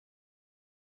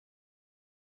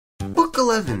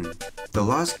11. The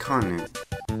Lost Continent.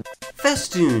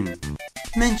 Festoon,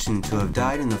 mentioned to have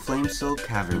died in the Flame-Soaked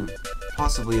Cavern,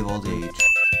 possibly of old age.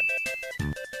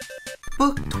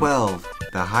 Book 12.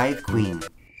 The Hive Queen.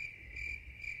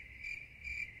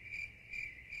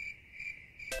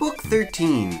 Book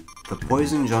 13. The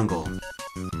Poison Jungle.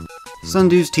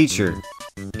 Sundu's teacher,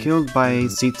 killed by a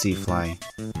tsetse fly,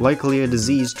 likely a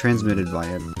disease transmitted by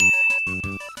it.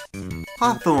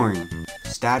 Hawthorne,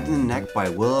 stabbed in the neck by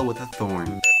Willow with a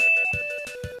thorn.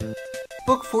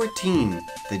 Book 14.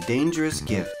 The Dangerous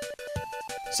Gift.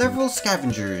 Several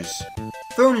scavengers,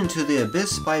 thrown into the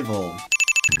abyss by Vol.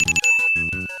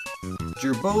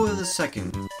 Jerboa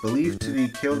II, believed to be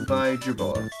killed by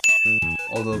Jerboa,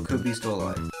 although could be still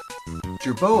alive.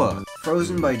 Jerboa,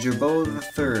 frozen by Jerboa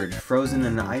III, frozen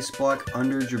in an ice block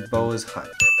under Jerboa's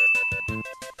hut.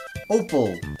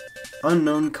 Opal,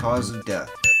 unknown cause of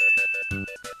death.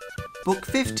 Book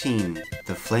 15.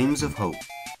 The Flames of Hope.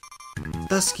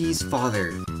 Dusky's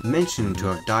father, mentioned to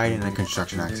have died in a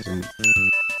construction accident.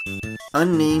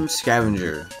 Unnamed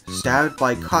scavenger, stabbed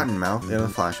by Cottonmouth in a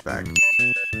flashback.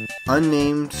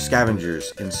 Unnamed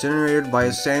scavengers, incinerated by a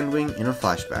sandwing in a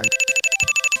flashback.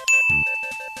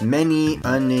 Many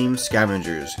unnamed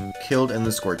scavengers, killed in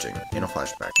the scorching in a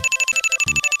flashback.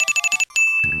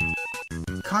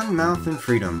 Cottonmouth and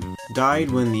Freedom, died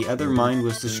when the Other Mind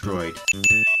was destroyed.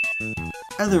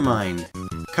 Other Mind,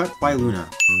 cut by Luna.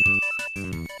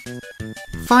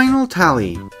 Final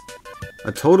tally.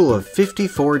 A total of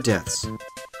 54 deaths.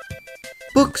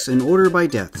 Books in order by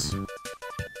deaths.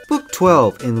 Book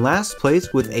 12 in last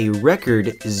place with a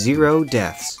record 0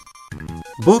 deaths.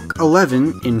 Book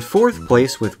 11 in 4th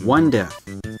place with 1 death.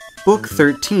 Book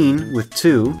 13 with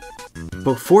 2.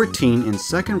 Book 14 in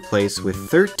 2nd place with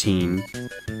 13.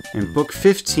 And Book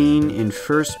 15 in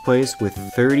 1st place with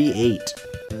 38.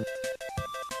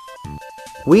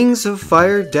 Wings of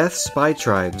Fire Deaths by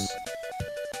Tribes.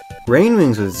 Rain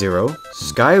Wings with 0,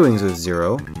 Sky Wings with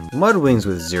 0, Mud Wings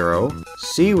with 0,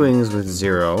 Sea Wings with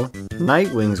 0,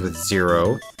 Night Wings with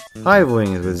 0, Hive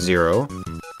Wings with 0,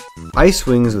 Ice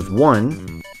Wings with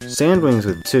 1, Sand Wings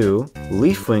with 2,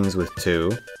 Leaf Wings with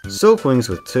 2, Silk Wings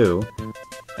with 2,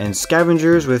 and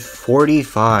Scavengers with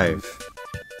 45.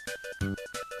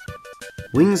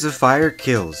 Wings of Fire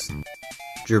kills.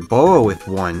 Jerboa with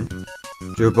 1,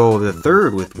 Jerboa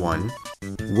III with 1,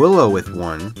 Willow with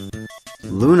 1,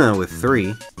 Luna with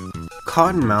 3,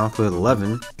 Cottonmouth with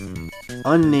 11,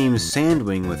 Unnamed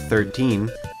Sandwing with 13,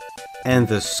 and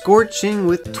the Scorching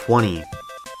with 20.